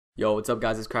Yo, what's up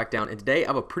guys, it's Crackdown, and today I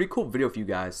have a pretty cool video for you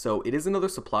guys. So it is another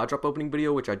supply drop opening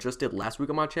video, which I just did last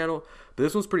week on my channel, but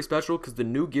this one's pretty special because the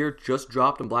new gear just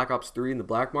dropped in Black Ops 3 in the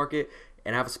black market,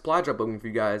 and I have a supply drop opening for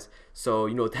you guys, so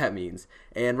you know what that means.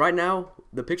 And right now,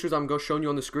 the pictures I'm going to show you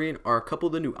on the screen are a couple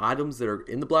of the new items that are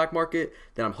in the black market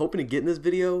that I'm hoping to get in this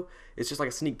video. It's just like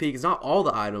a sneak peek. It's not all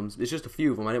the items, it's just a few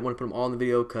of them. I didn't want to put them all in the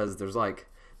video because there's like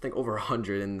I think over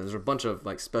 100, and there's a bunch of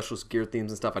like specialist gear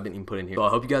themes and stuff I didn't even put in here. So I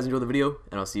hope you guys enjoy the video,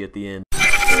 and I'll see you at the end.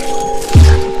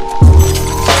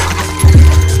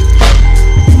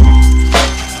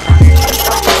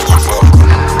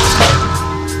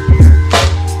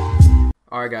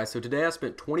 Alright guys, so today I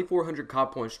spent 2,400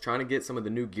 COD points trying to get some of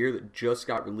the new gear that just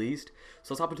got released.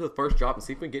 So let's hop into the first drop and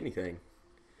see if we can get anything.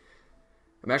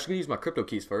 I'm actually going to use my crypto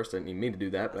keys first. I didn't even mean to do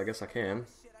that, but I guess I can.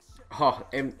 Oh,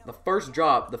 and the first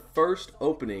drop, the first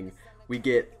opening, we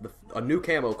get a new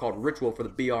camo called Ritual for the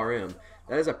BRM.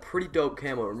 That is a pretty dope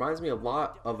camo. It reminds me a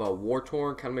lot of a War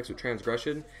Torn, kind of mixed with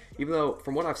Transgression. Even though,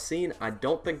 from what I've seen, I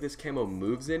don't think this camo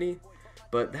moves any.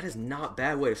 But that is not a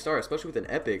bad way to start, especially with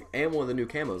an epic and one of the new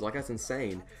camos. Like, that's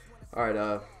insane.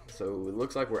 Alright, so it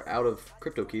looks like we're out of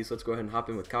crypto keys. So let's go ahead and hop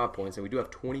in with COD points. And we do have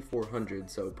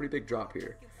 2,400, so pretty big drop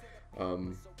here.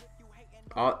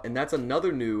 And that's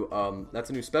another new, that's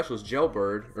a new specialist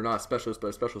jailbird, or not a specialist, but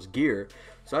a specialist gear.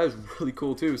 So that is really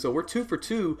cool too. So we're 2 for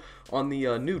 2 on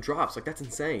the new drops. Like, that's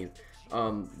insane.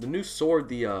 The new sword,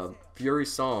 the Fury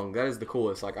Song, that is the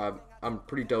coolest. Like, I'm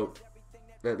pretty dope.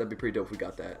 That'd be pretty dope if we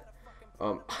got that.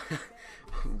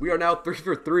 We are now 3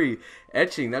 for 3.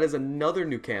 Etching, that is another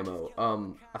new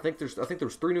camo. I think there's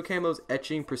 3 new camos: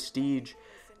 Etching, Prestige,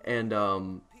 and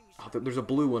there's a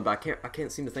blue one, but I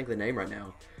can't seem to think of the name right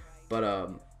now.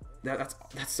 But that's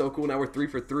so cool. Now we're 3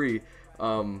 for 3.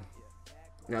 Now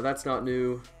that's not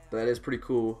new, but that is pretty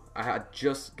cool. I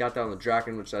just got that on the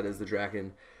Draken, which that is the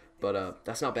Draken. But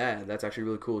that's not bad. That's actually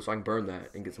really cool. So I can burn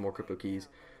that and get some more crypto keys.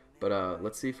 But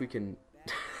let's see if we can.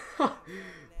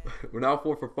 We're now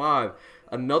 4 for 5.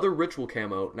 Another Ritual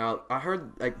camo. Now I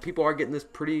heard like people are getting this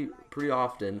pretty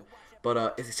often.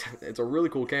 But it's a really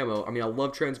cool camo. I mean, I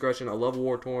love Transgression. I love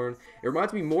War Torn. It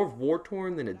reminds me more of War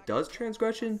Torn than it does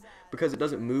Transgression because it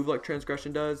doesn't move like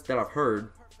Transgression does. That I've heard.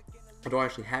 I don't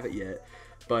actually have it yet.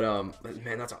 But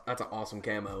man, that's an awesome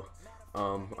camo.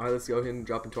 All right, let's go ahead and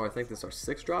drop into I think this is our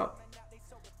 6th drop.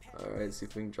 All right, see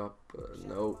if we can drop.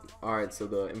 No. All right, so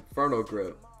the Inferno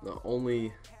Grip, the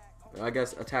only, I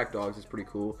guess, attack dogs is pretty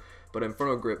cool. But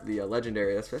Inferno Grip, the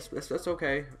legendary, that's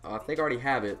okay. I think I already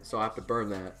have it, so I have to burn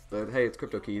that. But hey, it's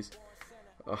crypto keys.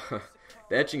 The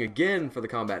Etching again for the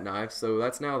combat knife, so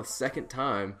that's now the 2nd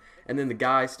time. And then the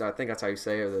Geist, I think that's how you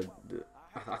say it.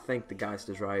 I think the Geist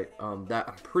is right. I'm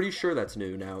pretty sure that's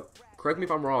new. Now, correct me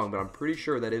if I'm wrong, but I'm pretty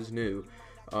sure that is new.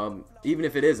 Even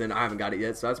if it isn't, I haven't got it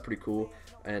yet, so that's pretty cool.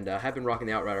 And I have been rocking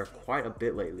the Outrider quite a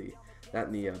bit lately. That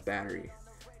and the battery.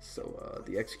 So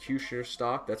the Executioner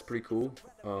stock, that's pretty cool.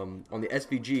 On the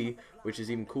SVG, which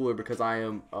is even cooler because I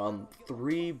am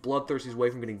 3 Bloodthirsties away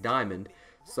from getting Diamond.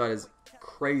 So that is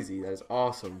crazy. That is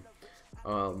awesome.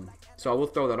 So I will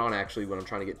throw that on actually when I'm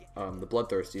trying to get the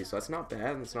Bloodthirsty. So that's not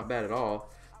bad. That's not bad at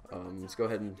all. Let's go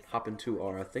ahead and hop into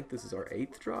our, I think this is our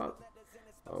 8th drop.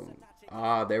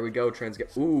 There we go.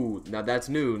 Ooh, now that's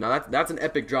new. Now that's an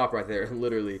epic drop right there,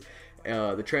 literally.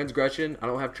 The Transgression, I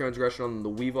don't have Transgression on the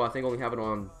Weevil. I think I only have it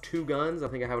on 2 guns. I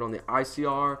think I have it on the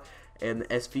ICR and the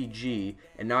SVG,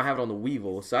 and now I have it on the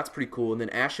Weevil, so that's pretty cool. And then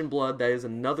Ashen Blood, that is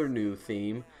another new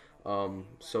theme.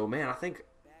 So man, I think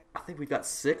we've got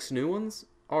 6 new ones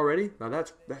already. Now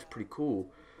that's pretty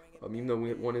cool. Even though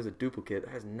one is a duplicate,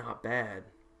 that is not bad.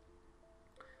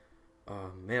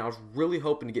 Man, I was really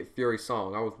hoping to get Fury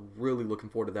Song. I was really looking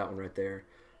forward to that one right there.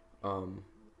 I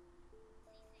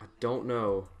don't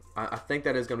know. I think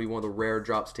that is going to be one of the rare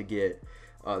drops to get,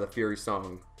 the Fury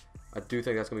Song. I do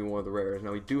think that's going to be one of the rares.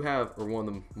 Now we do have, or one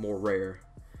of the more rare.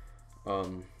 I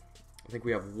think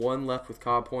we have 1 left with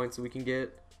COD points that we can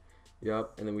get.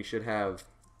 Yep, and then we should have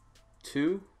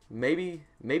 2, maybe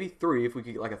 3 if we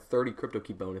could get like a 30 crypto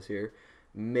key bonus here.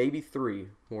 Maybe 3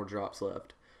 more drops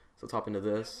left. So let's hop into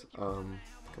this. Come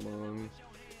on.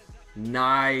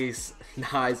 Nice,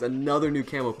 nice. Another new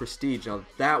camo, Prestige. Now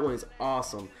that one is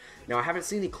awesome. Now I haven't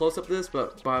seen any close up this,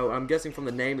 but I'm guessing from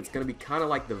the name it's going to be kind of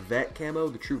like the vet camo,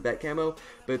 the true vet camo,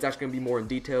 but it's actually going to be more in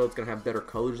detail. It's going to have better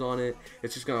colors on it.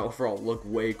 It's just going to overall look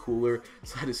way cooler.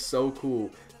 So that is so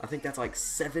cool. I think that's like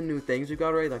 7 new things we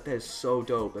got already. Like, that is so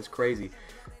dope. That's crazy.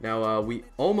 Now we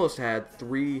almost had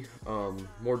 3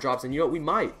 more drops, and you know what, we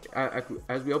might,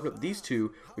 as we open up these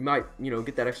 2, we might, you know,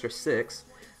 get that extra 6.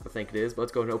 I think it is. But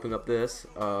let's go ahead and open up this.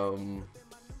 Come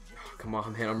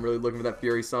on, man. I'm really looking for that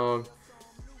Fury Song.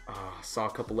 Saw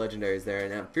a couple legendaries there,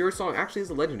 and that Fury Song actually is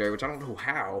a legendary, which I don't know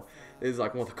how. It is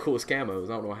like one of the coolest camos. I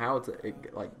don't know how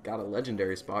it like got a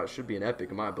legendary spot. It should be an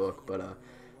epic in my book, but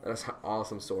that's an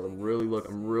awesome sword. I'm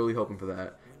really hoping for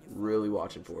that. Really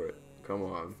watching for it. Come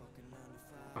on.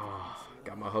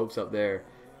 Got my hopes up there.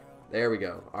 There we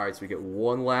go. All right, so we get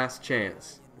one last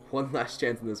chance in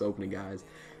this opening, guys,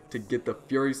 to get the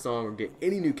Fury Song or get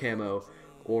any new camo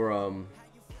or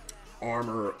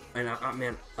armor. And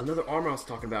man, another armor I was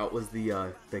talking about was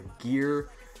the gear,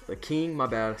 the king. My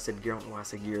bad, I said gear. I don't know why I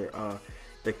said gear.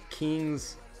 The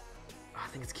king's, I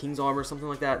think it's king's armor or something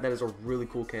like that. That is a really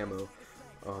cool camo,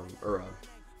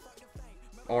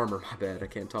 armor. My bad, I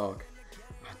can't talk.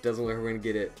 Doesn't look like we're gonna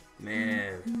get it.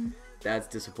 Man, that's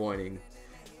disappointing.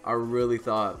 I really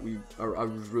thought I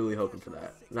was really hoping for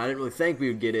that, and I didn't really think we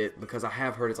would get it because I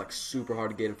have heard it's like super hard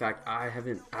to get. In fact, I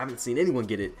haven't seen anyone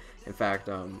get it. In fact,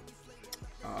 I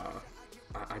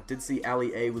did see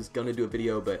Ali A was gonna do a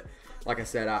video, but like I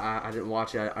said, I didn't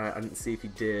watch it. I didn't see if he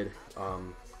did.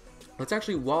 Let's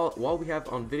actually, while we have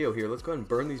on video here, let's go ahead and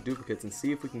burn these duplicates and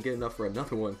see if we can get enough for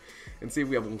another one, and see if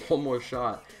we have one more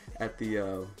shot at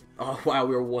the. Oh wow,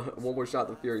 we were one more shot at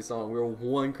the Fury Song. We were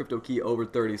one crypto key over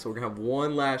 30, so we're gonna have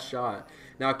one last shot.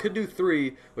 Now I could do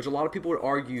 3, which a lot of people would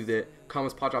argue that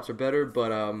common spot drops are better,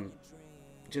 but I'm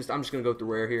just gonna go with the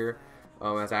rare here,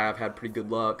 as I have had pretty good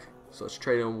luck. So let's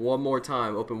trade in one more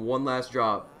time. Open one last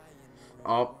drop.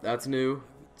 Oh, that's new,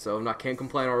 so I can't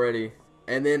complain already.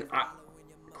 And then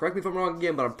correct me if I'm wrong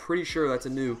again, but I'm pretty sure that's a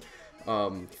new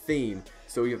theme.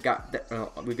 So we've got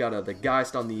the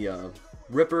Geist on the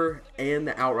Ripper and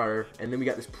the Outrider, and then we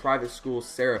got this private school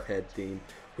Seraph head theme,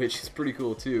 which is pretty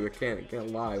cool too. I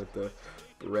can't lie with the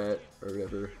beret or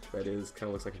whatever that is. Kind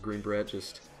of looks like a green beret,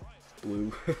 just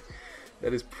blue.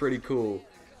 That is pretty cool.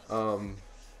 We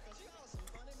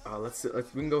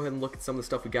can go ahead and look at some of the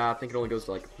stuff we got. I think it only goes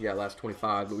to like last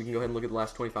 25, but we can go ahead and look at the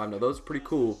last 25. Now those are pretty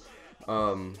cool.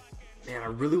 Man, I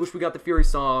really wish we got the Fury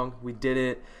Song. We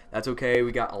didn't. That's okay.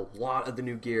 We got a lot of the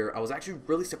new gear. I was actually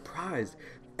really surprised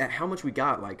at how much we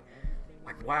got. Like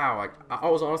wow. I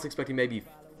was honestly expecting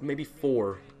maybe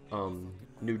 4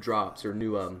 new drops or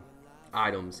new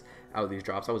items out of these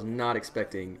drops. I was not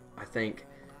expecting. I think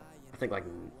like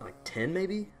 10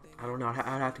 maybe. I don't know. I'd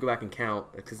have to go back and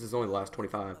count because this is only the last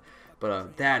 25.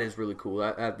 But that is really cool.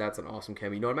 That's an awesome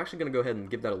camo. You know, I'm actually gonna go ahead and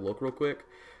give that a look real quick.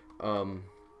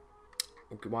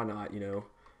 Why not, you know?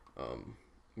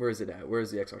 Where is it at? Where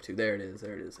is the XR2? There it is.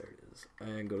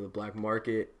 And go to the black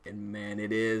market, and man,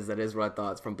 that is what I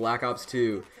thought. It's from Black Ops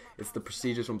 2. It's the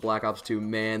procedures from Black Ops 2.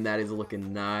 Man, that is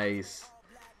looking nice.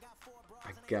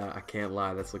 I can't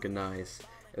lie, that's looking nice.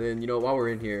 And then, you know, while we're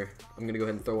in here, I'm gonna go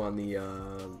ahead and throw on the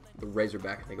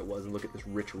Razorback, I think it was, and look at this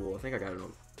ritual. I think I got it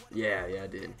on. Yeah, I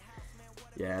did.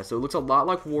 Yeah, so it looks a lot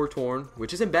like War Torn,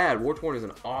 which isn't bad. War Torn is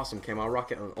an awesome camo. I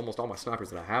rock it on almost all my snipers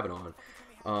that I have it on.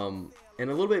 And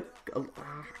a little bit, I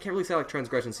can't really say like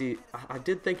Transgression. See, I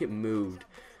did think it moved,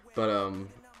 but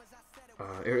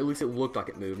or at least it looked like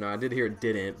it moved. Now I did hear it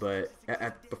didn't, but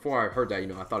before I heard that, you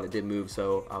know, I thought it did move,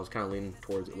 so I was kind of leaning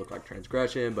towards it looked like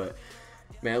Transgression. But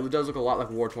man, it does look a lot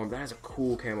like War Torn. That is a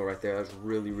cool camo right there. That's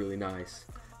really nice.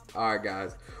 All right,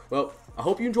 guys. Well, I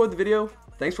hope you enjoyed the video.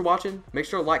 Thanks for watching. Make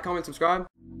sure to like, comment, subscribe.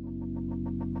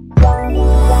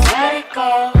 Let it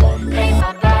go, make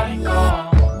my body go,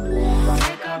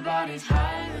 make our bodies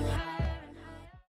high.